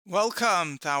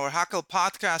Welcome to our Hakel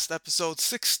podcast, episode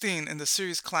 16 in the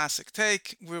series Classic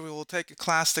Take, where we will take a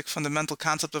classic fundamental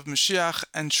concept of Mashiach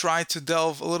and try to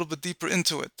delve a little bit deeper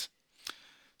into it.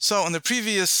 So, in the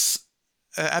previous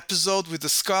episode, we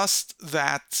discussed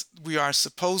that we are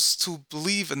supposed to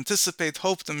believe, anticipate,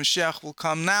 hope the Mashiach will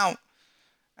come now.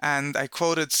 And I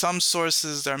quoted some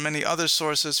sources, there are many other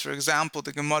sources. For example,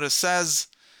 the Gemara says,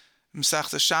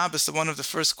 Masechta Shabbos, that one of the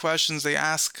first questions they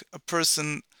ask a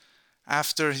person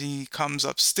after he comes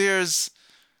upstairs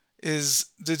is,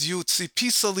 did you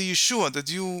tzipisa Yeshua? Did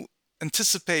you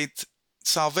anticipate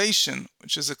salvation,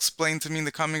 which is explained to mean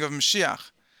the coming of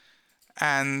Mashiach?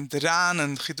 And the Ran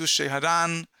and Chidushei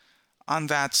Haran on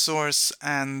that source,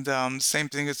 and same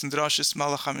thing as in Drashis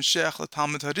Malach HaMashiach, the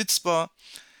Talmud Haritzpah,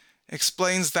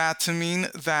 explains that to mean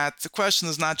that the question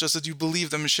is not just that you believe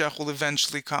that Mashiach will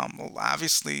eventually come. Well,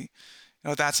 obviously,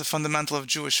 that's a fundamental of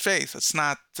Jewish faith. It's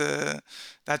not, that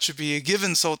should be a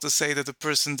given, so to say, that the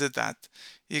person did that.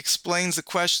 He explains the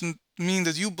question mean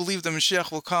that you believe the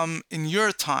Mashiach will come in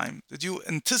your time. That you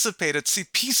anticipate it.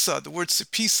 Sipisa, the word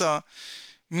sipisa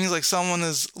means like someone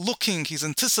is looking, he's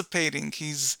anticipating,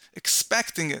 he's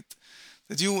expecting it.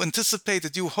 That you anticipate,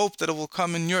 that you hope that it will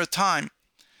come in your time.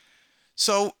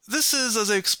 So this is, as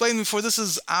I explained before, this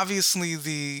is obviously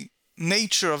the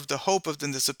nature of the hope of the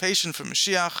anticipation for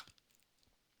Mashiach.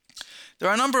 There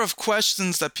are a number of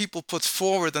questions that people put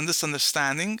forward on this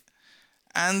understanding,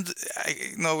 and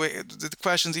the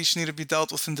questions each need to be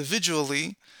dealt with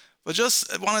individually, but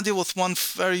just I want to deal with one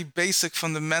very basic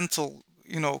fundamental,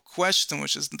 question,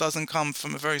 which doesn't come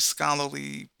from a very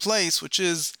scholarly place, which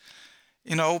is,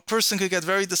 a person could get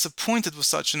very disappointed with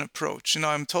such an approach.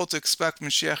 I'm told to expect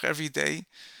Mashiach every day.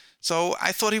 So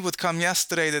I thought he would come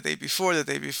yesterday, the day before,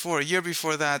 a year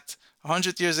before that,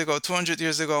 100 years ago, 200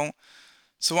 years ago.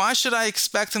 So why should I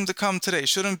expect him to come today?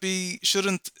 Shouldn't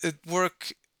it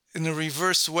work in a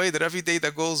reverse way, that every day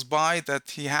that goes by that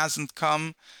he hasn't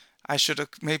come, I should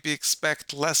maybe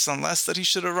expect less and less that he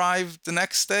should arrive the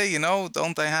next day?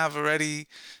 Don't I have already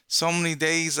so many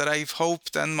days that I've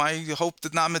hoped and my hope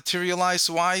did not materialize?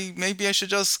 Why? Maybe I should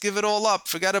just give it all up,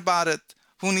 forget about it.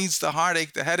 Who needs the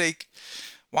heartache, the headache?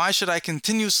 Why should I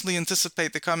continuously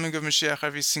anticipate the coming of Mashiach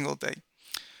every single day?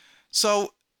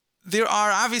 So there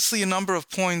are obviously a number of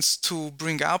points to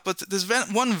bring out, but there's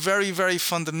one very, very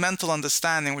fundamental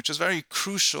understanding, which is very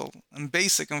crucial and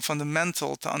basic and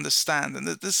fundamental to understand. And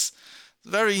this is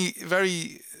very,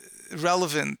 very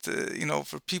relevant,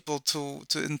 for people to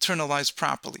internalize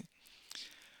properly.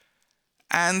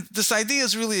 And this idea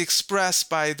is really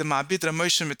expressed by the Ma'abid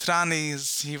Moshe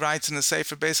Mitrani. He writes in the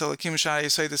Sefer Beis Elokim Sha'ar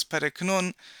Yesodis Perek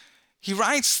Nun. He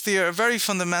writes there a very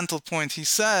fundamental point. He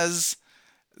says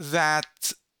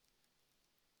that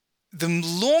the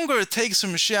longer it takes for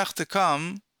Mashiach to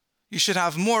come, you should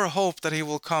have more hope that he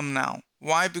will come now.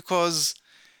 Why? Because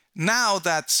now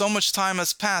that so much time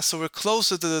has passed, so we're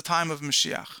closer to the time of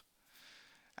Mashiach.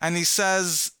 And he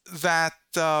says that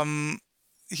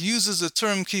he uses the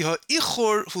term ki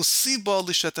ha'Ichur hu siba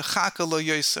l'shetechaka lo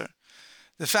yoser.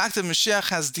 The fact that Mashiach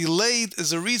has delayed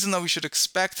is a reason that we should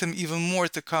expect him even more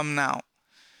to come now.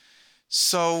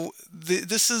 So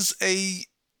this is a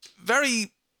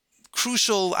very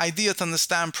crucial idea to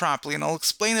understand properly, and I'll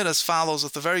explain it as follows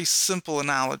with a very simple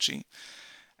analogy.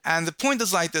 And the point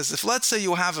is like this: if let's say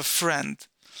you have a friend,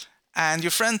 and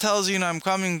your friend tells you, I'm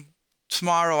coming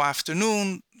tomorrow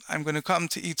afternoon, I'm going to come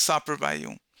to eat supper by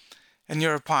you in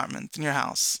your apartment, in your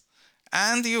house.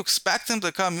 And you expect him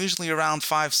to come usually around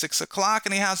 5, 6 o'clock,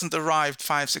 and he hasn't arrived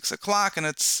 5, 6 o'clock, and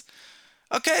it's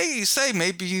okay, you say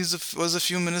maybe he was a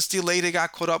few minutes delayed, he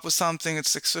got caught up with something,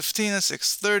 it's 6:15, it's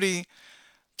 6:30.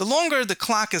 The longer the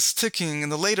clock is ticking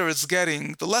and the later it's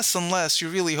getting, the less and less you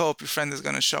really hope your friend is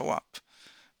going to show up.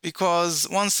 Because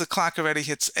once the clock already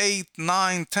hits 8,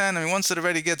 9, 10, once it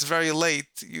already gets very late,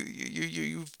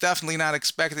 you're definitely not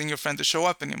expecting your friend to show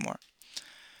up anymore.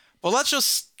 But let's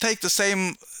just take the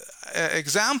same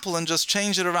example and just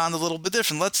change it around a little bit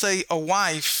different. Let's say a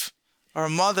wife or a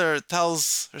mother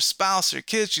tells her spouse or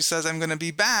kid, she says, I'm going to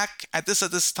be back at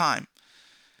this time.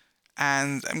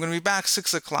 And I'm going to be back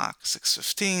 6 o'clock,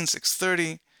 6:15,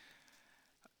 6:30.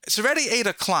 It's already 8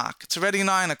 o'clock. It's already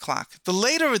 9 o'clock. The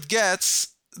later it gets,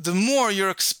 the more you're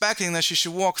expecting that she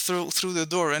should walk through the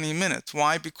door any minute.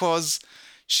 Why? Because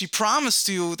she promised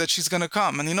you that she's going to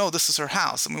come. And this is her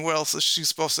house. Where else is she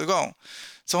supposed to go?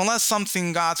 So unless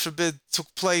something, God forbid,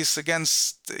 took place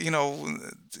against,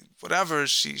 whatever,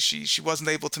 she wasn't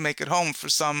able to make it home for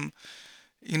some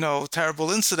terrible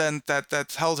incident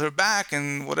that held her back,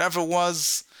 and whatever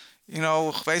was,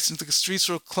 the streets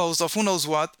were closed off, who knows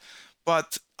what.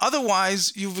 But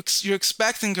otherwise, you're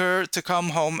expecting her to come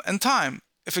home in time.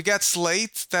 if it gets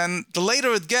late, then the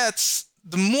later it gets,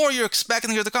 the more you're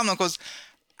expecting her to come. Because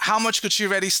how much could she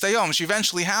already stay home? She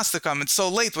eventually has to come. It's so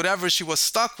late. Whatever she was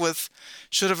stuck with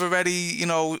should have already,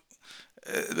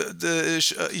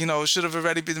 should have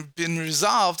already been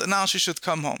resolved, and now she should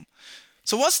come home.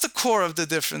 So what's the core of the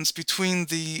difference between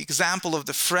the example of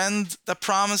the friend that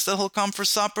promised that he'll come for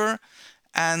supper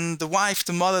and the wife,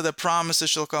 the mother that promises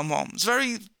she'll come home? It's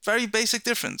very, very basic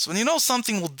difference. When you know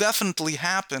something will definitely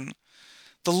happen,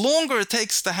 the longer it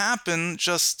takes to happen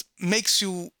just makes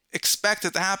you expect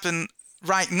it to happen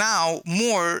right now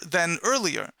more than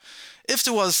earlier. If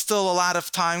there was still a lot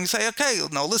of time, you say, okay,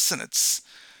 no, listen, it's,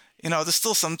 there's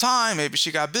still some time. Maybe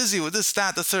she got busy with this,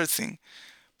 that, the third thing.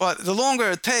 But the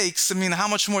longer it takes, how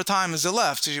much more time is there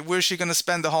left? Where's she going to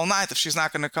spend the whole night if she's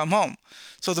not going to come home?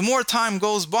 So the more time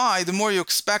goes by, the more you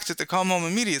expect it to come home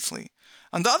immediately.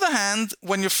 On the other hand,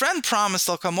 when your friend promised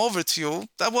they'll come over to you,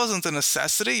 that wasn't a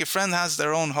necessity. Your friend has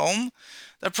their own home.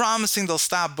 They're promising they'll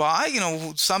stop by.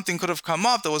 Something could have come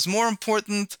up that was more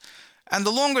important. And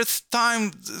the longer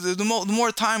time, the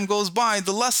more time goes by,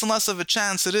 the less and less of a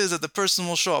chance it is that the person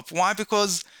will show up. Why?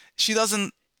 Because she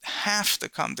doesn't have to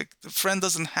come. The friend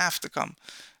doesn't have to come.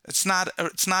 It's not a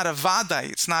vadai.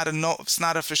 It's not a no. It's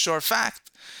not a for sure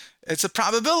fact. It's a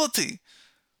probability.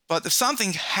 But if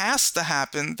something has to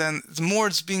happen, then the more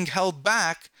it's being held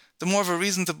back, the more of a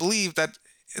reason to believe that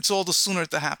it's all the sooner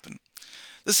to happen.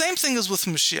 The same thing is with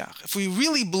Mashiach. If we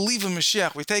really believe in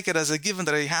Mashiach, we take it as a given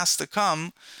that he has to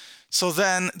come. So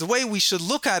then the way we should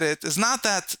look at it is not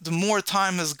that the more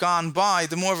time has gone by,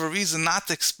 the more of a reason not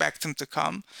to expect him to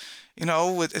come. If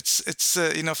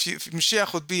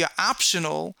Mashiach would be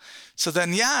optional, so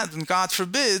then then God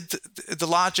forbid, the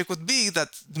logic would be that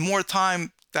the more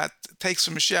time that it takes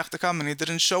for Mashiach to come and he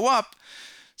didn't show up,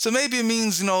 so maybe it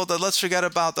means, that let's forget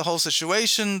about the whole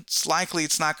situation. It's likely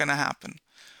it's not going to happen.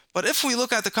 But if we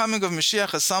look at the coming of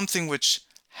Mashiach as something which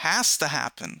has to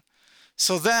happen,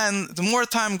 so then the more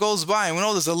time goes by, and we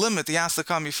know there's a limit, he has to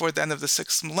come before the end of the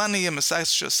 6th millennium,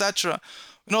 etc., etc.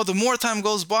 The more time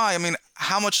goes by,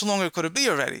 how much longer could it be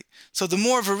already? So the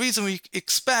more of a reason we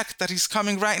expect that he's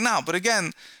coming right now. But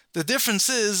again, the difference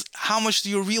is, how much do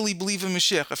you really believe in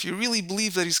Mashiach? If you really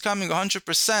believe that he's coming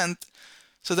 100%,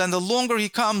 so then the longer he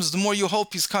comes, the more you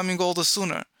hope he's coming all the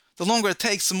sooner. The longer it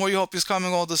takes, the more you hope he's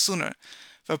coming all the sooner.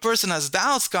 If a person has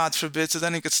doubts, God forbid, so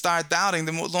then he could start doubting.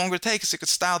 The longer it takes, he could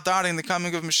start doubting the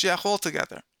coming of Mashiach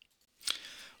altogether.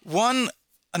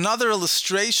 Another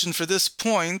illustration for this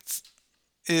point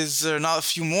is, now a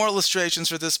few more illustrations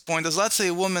for this point, is, let's say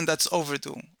a woman that's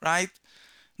overdue, right?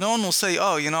 No one will say,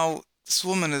 this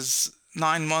woman is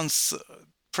 9 months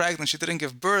pregnant, she didn't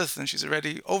give birth, and she's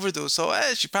already overdue, so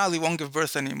she probably won't give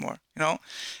birth anymore,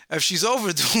 If she's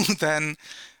overdue, then,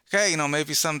 okay,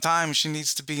 maybe sometime she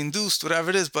needs to be induced, whatever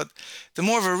it is, but the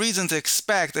more of a reason to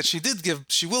expect that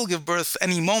she will give birth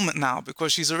any moment now,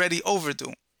 because she's already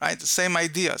overdue, right? The same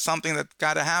idea, something that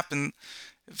got to happen.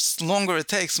 If longer it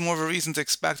takes, more of a reason to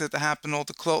expect it to happen all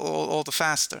the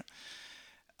faster.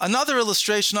 Another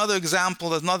illustration, another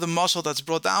example, another mashal that's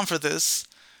brought down for this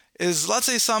is, let's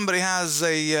say somebody has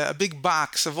a big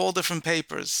box of all different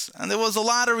papers, and there was a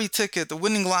lottery ticket, a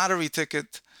winning lottery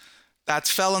ticket that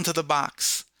fell into the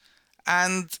box.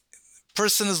 And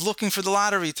person is looking for the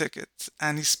lottery ticket,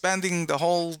 and he's spending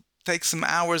takes him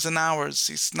hours and hours.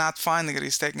 He's not finding it.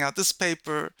 He's taking out this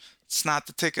paper, it's not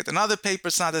the ticket. Another paper,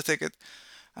 it's not the ticket.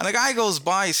 And the guy goes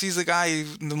by, he sees the guy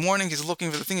in the morning, he's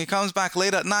looking for the thing. He comes back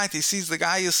late at night, he sees the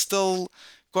guy is still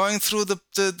going through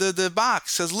the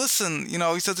box. He says, listen,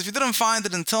 he says, if you didn't find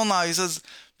it until now, he says,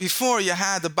 before you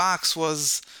had the box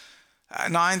was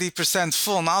 90%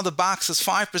 full. Now the box is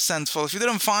 5% full. If you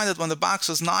didn't find it when the box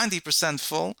was 90%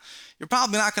 full, you're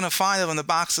probably not going to find it when the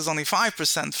box is only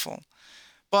 5% full.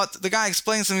 But the guy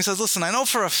explains to him, he says, listen, I know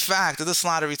for a fact that this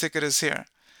lottery ticket is here.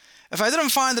 If I didn't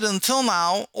find it until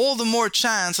now, all the more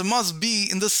chance it must be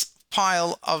in this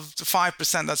pile of the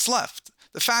 5% that's left.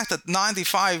 The fact that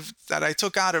 95 that I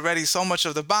took out already, so much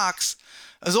of the box,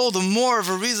 is all the more of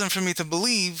a reason for me to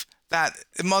believe that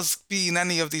it must be in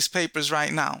any of these papers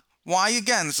right now. Why?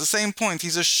 Again, it's the same point.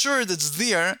 He's assured it's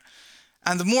there,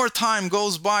 and the more time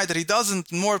goes by that he doesn't,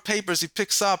 the more papers he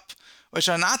picks up, which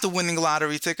are not the winning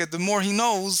lottery ticket, the more he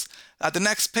knows that the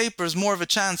next paper is more of a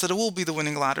chance that it will be the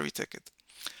winning lottery ticket.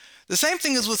 The same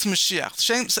thing is with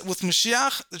Mashiach. With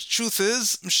Mashiach, the truth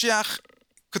is, Mashiach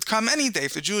could come any day.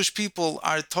 If the Jewish people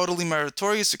are totally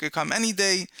meritorious, it could come any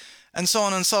day, and so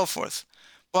on and so forth.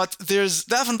 But there's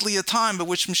definitely a time at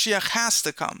which Mashiach has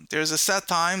to come. There's a set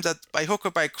time that by hook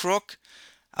or by crook,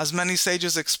 as many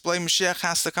sages explain, Mashiach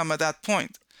has to come at that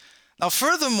point. Now,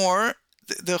 furthermore,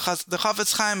 the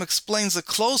Chafetz Chaim explains the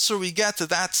closer we get to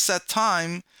that set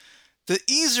time, the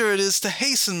easier it is to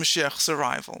hasten Mashiach's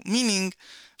arrival. Meaning,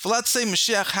 if let's say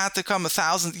Mashiach had to come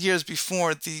 1,000 years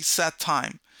before the set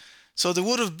time, so there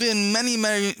would have been many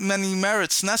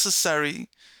merits necessary,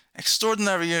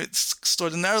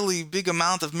 extraordinarily big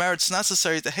amount of merits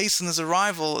necessary to hasten his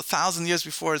arrival 1,000 years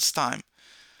before its time.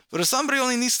 But if somebody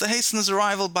only needs to hasten his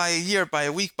arrival by a year, by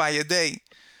a week, by a day,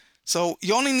 so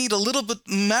you only need a little bit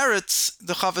merits,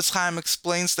 the Chafetz Chaim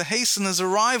explains, to hasten his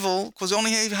arrival, because you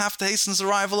only have to hasten his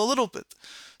arrival a little bit.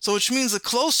 So which means the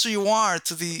closer you are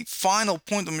to the final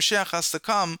point when Mashiach has to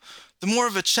come, the more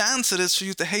of a chance it is for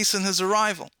you to hasten his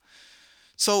arrival.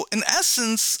 So in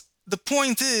essence, the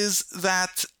point is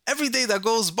that every day that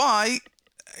goes by,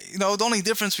 the only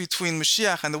difference between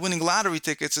Mashiach and the winning lottery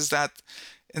tickets is that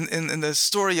in the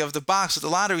story of the box with the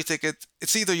lottery ticket,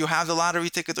 it's either you have the lottery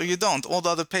ticket or you don't. All the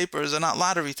other papers are not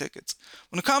lottery tickets.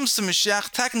 When it comes to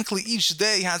Mashiach, technically each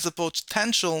day has the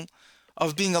potential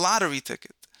of being a lottery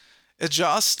ticket. It's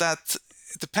just that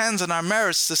it depends on our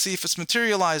merits to see if it's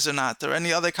materialized or not, or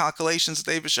any other calculations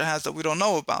that Eibusha has that we don't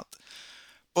know about.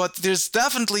 But there's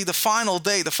definitely the final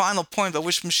day, the final point at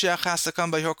which Mashiach has to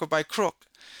come by hook or by crook.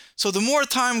 So the more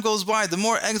time goes by, the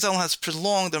more exile has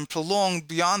prolonged and prolonged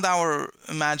beyond our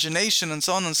imagination and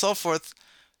so on and so forth.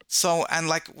 So, and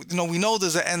we know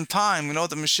there's an end time. We know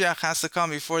the Mashiach has to come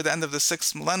before the end of the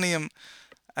 6th millennium,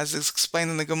 as is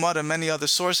explained in the Gemara and many other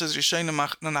sources, Rishonim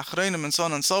and Achronim and so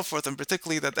on and so forth, and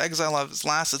particularly that the exile has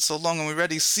lasted so long, and we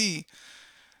already see,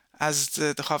 as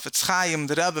the Chafetz Chaim,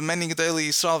 the Rebbe, many Gedolei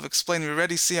Yisrael have explained, we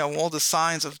already see how all the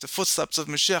signs of the footsteps of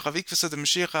Mashiach, of Ikvus of the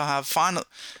Mashiach,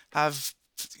 have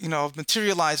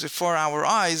materialized before our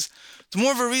eyes. The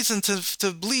more of a reason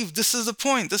to believe this is the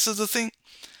point, this is the thing.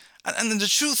 And the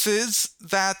truth is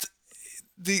that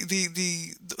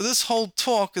this whole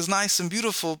talk is nice and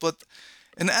beautiful, but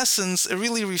in essence, it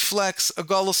really reflects a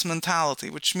Golus mentality,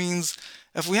 which means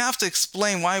if we have to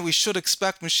explain why we should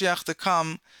expect Mashiach to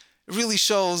come, it really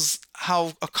shows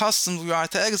how accustomed we are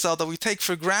to exile, that we take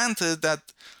for granted that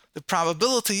the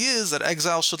probability is that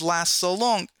exile should last so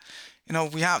long.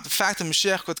 We have the fact that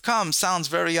Mashiach could come sounds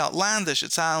very outlandish.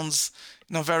 It sounds,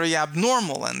 very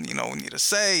abnormal. And, we need to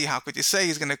say, how could you say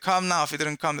he's going to come now if he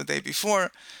didn't come the day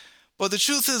before? But the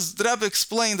truth is, the Rebbe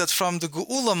explained that from the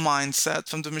Geula mindset,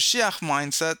 from the Mashiach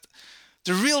mindset,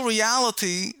 the real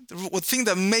reality, the thing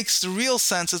that makes the real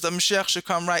sense is that Mashiach should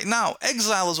come right now.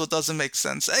 Exile is what doesn't make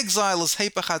sense. Exile is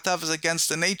Heipach HaTav, is against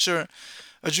the nature.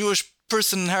 A Jewish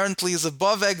person inherently is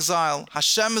above exile.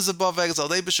 Hashem is above exile.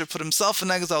 The Eibusha put himself in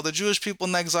exile, the Jewish people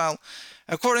in exile.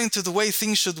 According to the way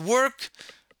things should work,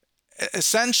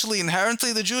 essentially,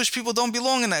 inherently, the Jewish people don't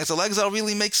belong in exile. Exile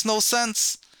really makes no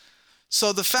sense.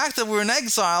 So the fact that we're in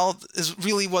exile is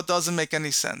really what doesn't make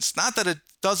any sense. Not that it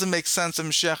doesn't make sense that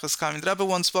Mashiach is coming. The Rebbe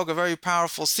once spoke a very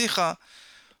powerful sicha,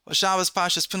 Shabbos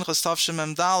Pashas Pinchas Tavshem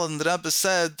Emdal, and the Rebbe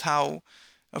said how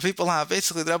people have,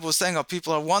 basically the Rebbe was saying how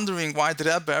people are wondering why the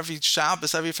Rebbe every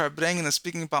Shabbos, every Farbrengen is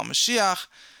speaking about Mashiach.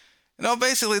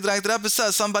 Basically, like the Rebbe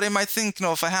says, somebody might think,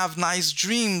 if I have nice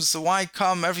dreams, why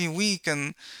come every week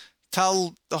and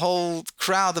tell the whole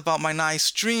crowd about my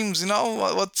nice dreams?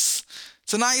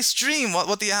 It's a nice dream.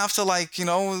 What do you have to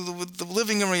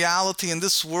living in reality in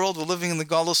this world? We're living in the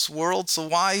Golus world, so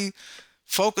why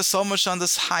focus so much on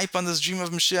this hype, on this dream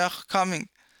of Mashiach coming?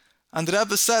 And the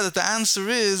Rebbe said that the answer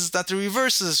is that the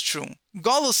reverse is true.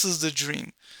 Golus is the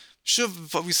dream.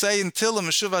 What we say in Tillim,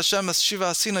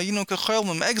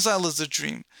 exile is the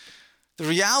dream. The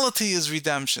reality is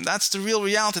redemption. That's the real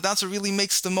reality. That's what really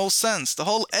makes the most sense. The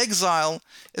whole exile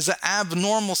is an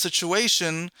abnormal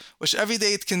situation, which every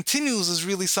day it continues is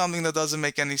really something that doesn't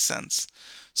make any sense.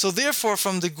 So therefore,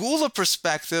 from the Geula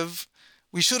perspective,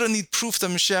 we shouldn't need proof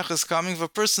that Mashiach is coming. If a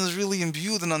person is really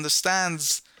imbued and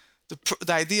understands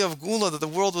the idea of Geula, that the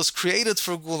world was created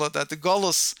for Geula, that the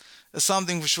Golus is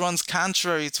something which runs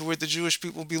contrary to where the Jewish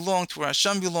people belong, to where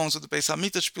Hashem belongs, where the Beis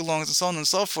HaMikdash belongs, and so on and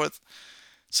so forth.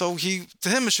 So to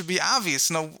him it should be obvious,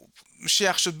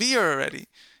 Mashiach should be here already.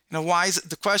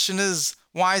 The question is,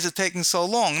 why is it taking so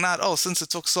long? Not, since it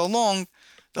took so long,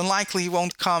 then likely he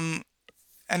won't come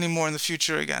anymore in the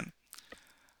future again.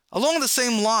 Along the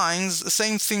same lines, the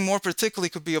same thing more particularly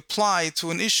could be applied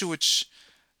to an issue which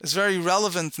is very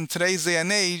relevant in today's day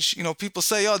and age. People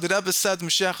say, the Rebbe said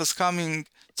Mashiach is coming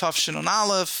Tafshin on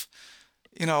Aleph,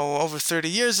 over 30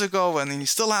 years ago, and he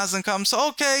still hasn't come. So,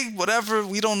 okay, whatever,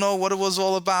 we don't know what it was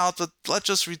all about, but let's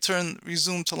just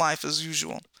resume to life as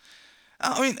usual.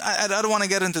 I don't want to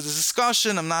get into this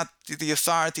discussion. I'm not the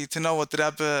authority to know what the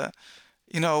Rebbe,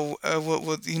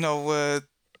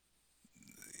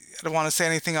 don't want to say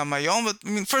anything on my own, but I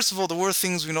mean, first of all, there were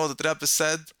things we know that the Rebbe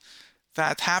said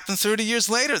that happened 30 years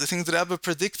later. The things that Rebbe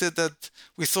predicted that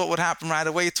we thought would happen right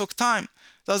away, it took time.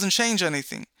 It doesn't change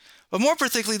anything. But more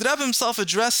particularly, the Rebbe himself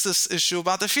addressed this issue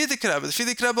about the Frierdiker Rebbe. The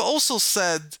Frierdiker Rebbe also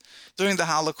said during the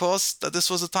Holocaust that this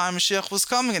was the time Mashiach was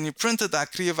coming, and he printed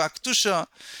that Kriya Vaktusha,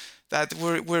 that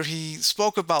where he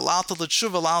spoke about L'Alta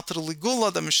L'Tshuva, L'Alta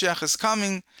L'Ligula, that Mashiach is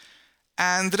coming.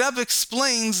 And the Rebbe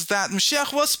explains that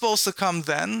Mashiach was supposed to come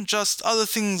then, just other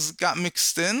things got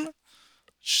mixed in,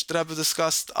 which the Rebbe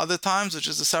discussed other times, which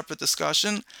is a separate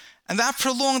discussion, and that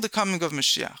prolonged the coming of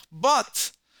Mashiach.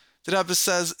 But the Rebbe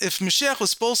says if Mashiach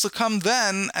was supposed to come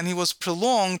then, and he was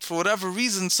prolonged for whatever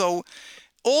reason, so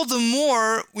all the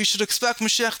more we should expect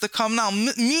Mashiach to come now,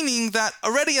 meaning that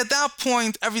already at that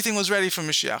point, everything was ready for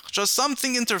Mashiach. Just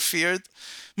something interfered,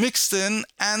 mixed in,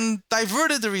 and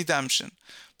diverted the redemption.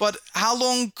 But how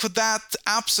long could that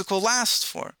obstacle last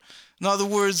for? In other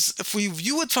words, if we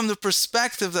view it from the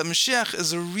perspective that Mashiach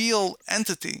is a real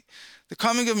entity, the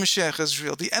coming of Mashiach is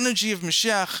real, the energy of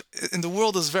Mashiach in the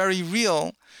world is very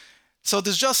real, so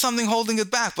there's just something holding it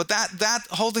back. But that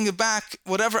holding it back,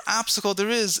 whatever obstacle there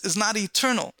is not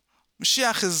eternal.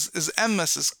 Mashiach is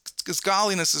emes, is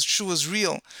godliness, is true, is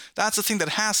real. That's the thing that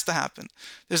has to happen.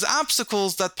 There's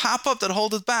obstacles that pop up that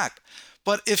hold it back.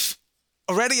 But if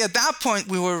already at that point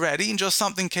we were ready and just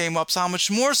something came up, so how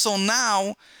much more so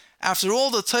now, after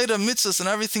all the Torah mitzvahs and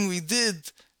everything we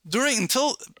did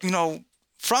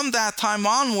from that time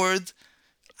onward,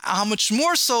 how much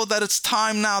more so that it's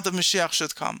time now that Mashiach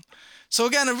should come. So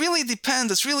again, it really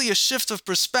depends. It's really a shift of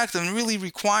perspective, and it really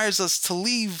requires us to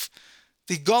leave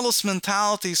the Golus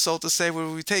mentality, so to say, where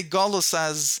we take Golus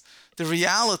as the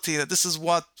reality, that this is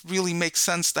what really makes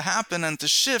sense to happen, and to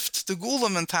shift the Gula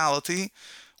mentality,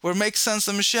 where it makes sense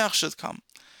that Mashiach should come.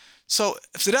 So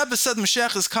if the Rebbe said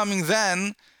Mashiach is coming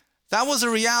then, that was a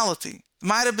reality. It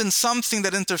might have been something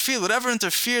that interfered. Whatever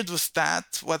interfered with that,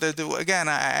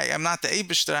 I'm not the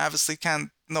Eibishter, I obviously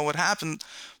can't know what happened.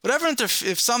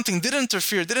 If something didn't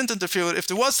interfere, if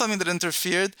there was something that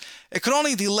interfered, it could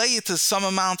only delay it to some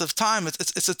amount of time.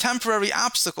 It's a temporary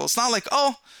obstacle. It's not like,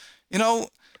 the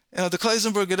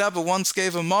Klausenberg Rebbe once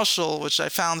gave a mashal, which I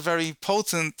found very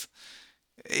potent.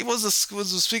 He was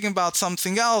speaking about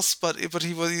something else, but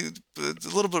he was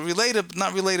a little bit related, but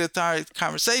not related to our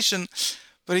conversation.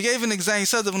 But he gave an example. He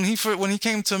said that when he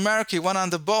came to America, he went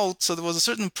on the boat. So there was a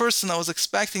certain person that was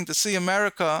expecting to see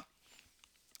America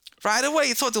right away.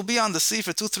 He thought he'll be on the sea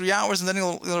for 2-3 hours, and then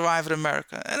he'll arrive at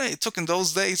America. And it took a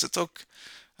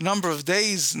number of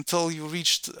days until you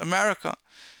reached America.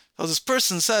 So this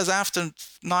person says after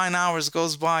 9 hours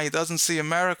goes by, he doesn't see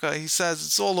America. He says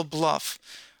it's all a bluff.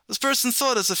 This person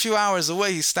thought it's a few hours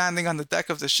away. He's standing on the deck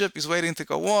of the ship. He's waiting to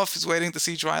go off. He's waiting to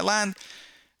see dry land.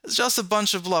 It's just a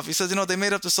bunch of bluff. He says, they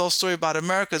made up this whole story about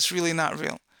America. It's really not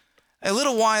real. A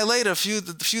little while later, a few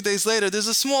days later, there's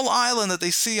a small island that they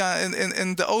see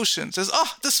in the ocean. He says,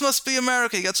 this must be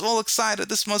America. He gets all excited.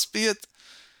 This must be it.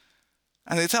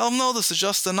 And they tell him, no, this is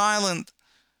just an island.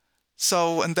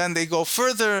 So, and then they go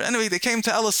further. Anyway, they came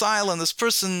to Ellis Island. This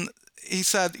person, he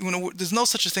said, there's no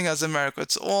such a thing as America.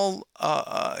 It's all,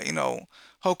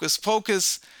 hocus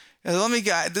pocus.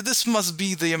 This must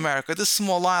be the America. This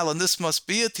small island, this must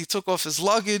be it. He took off his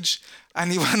luggage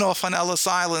and he went off on Ellis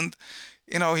Island.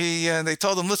 They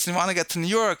told him, listen, you want to get to New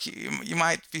York, you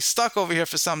might be stuck over here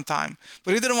for some time.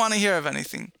 But he didn't want to hear of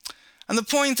anything. And the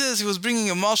point is, he was bringing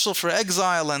a mashal for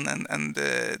exile and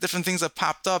different things that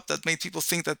popped up that made people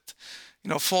think that,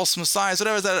 false messiahs,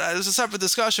 whatever. It was a separate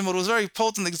discussion, but it was a very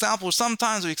potent example.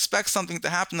 Sometimes we expect something to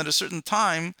happen at a certain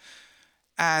time,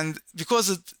 and because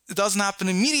it doesn't happen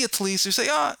immediately, so you say,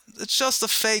 it's just a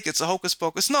fake, it's a hocus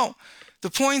pocus. No,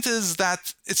 the point is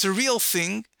that it's a real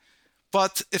thing,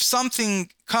 but if something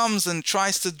comes and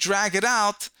tries to drag it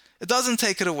out, it doesn't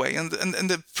take it away. And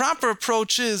the proper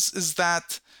approach is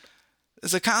that,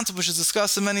 as a concept which is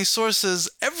discussed in many sources,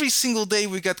 every single day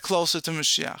we get closer to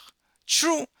Mashiach.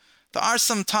 True, there are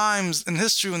some times in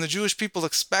history when the Jewish people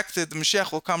expected the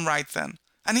Mashiach will come right then,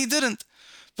 and he didn't.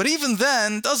 But even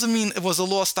then, doesn't mean it was a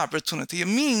lost opportunity. It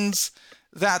means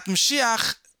that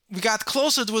Mashiach, we got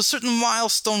closer to a certain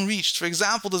milestone reached. For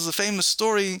example, there's a famous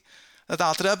story that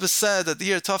Alter Rebbe said that the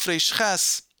year Tafrei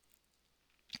Ches,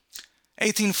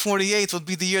 1848, would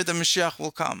be the year that Mashiach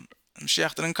will come. And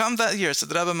Mashiach didn't come that year. So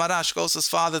the Rebbe Marash goes to his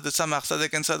father, the Tzemach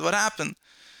Tzedek, and said, what happened?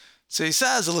 So he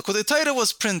says, the Likutei Torah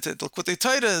was printed. The Likutei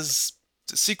Torah is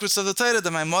the secrets of the Torah, the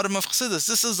Maimorim of Chassidus.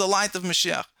 This is the light of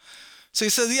Mashiach. So he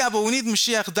says, but we need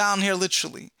Mashiach down here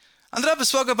literally. And the Rebbe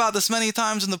spoke about this many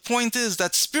times, and the point is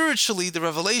that spiritually, the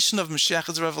revelation of Mashiach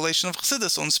is the revelation of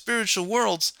Chassidus. So in spiritual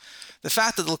worlds, The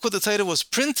fact that the Likkutei Torah was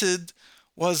printed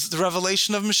was the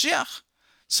revelation of Mashiach.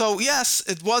 So yes,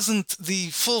 it wasn't the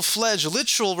full-fledged,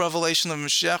 literal revelation of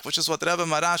Mashiach, which is what Rebbe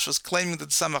Maharash was claiming that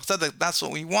the Tzemach Tzedek, that's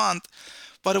what we want,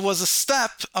 but it was a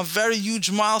step, a very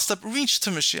huge milestone reached to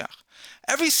Mashiach.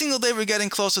 Every single day we're getting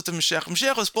closer to Mashiach.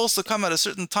 Mashiach was supposed to come at a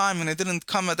certain time and it didn't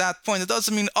come at that point. It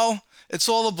doesn't mean, oh, it's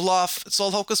all a bluff, it's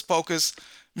all hocus pocus,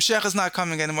 Mashiach is not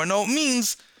coming anymore. No, it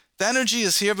means the energy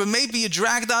is here, but maybe it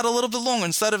dragged out a little bit longer.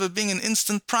 Instead of it being an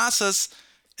instant process,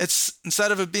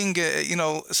 instead of it being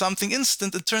something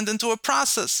instant, it turned into a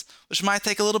process, which might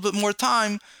take a little bit more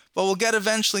time, but we'll get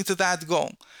eventually to that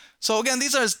goal. So again,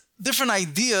 these are different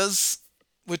ideas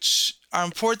which are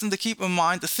important to keep in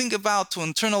mind, to think about, to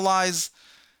internalize,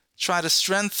 try to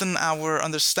strengthen our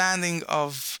understanding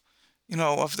of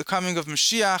the coming of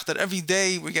Mashiach, that every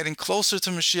day we're getting closer to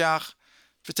Mashiach,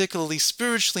 particularly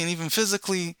spiritually and even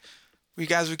physically.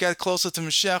 As we get closer to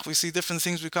Mashiach, we see different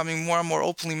things becoming more and more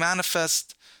openly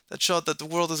manifest that show that the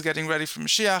world is getting ready for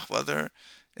Mashiach, whether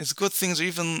it's good things or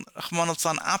even, Rahman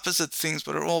al-Tzan, opposite things,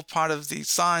 but are all part of the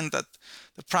sign that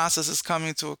the process is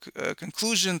coming to a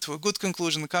conclusion, to a good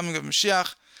conclusion, the coming of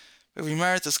Mashiach. We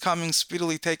merit is coming,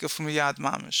 speedily take it from Yad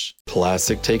Mamish.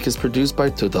 Classic Take is produced by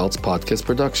Tudal's Podcast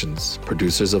Productions,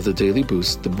 producers of The Daily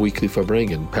Boost, The Weekly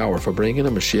Farbrengen, Power Farbrengen,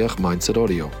 and Mashiach Mindset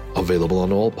Audio. Available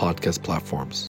on all podcast platforms.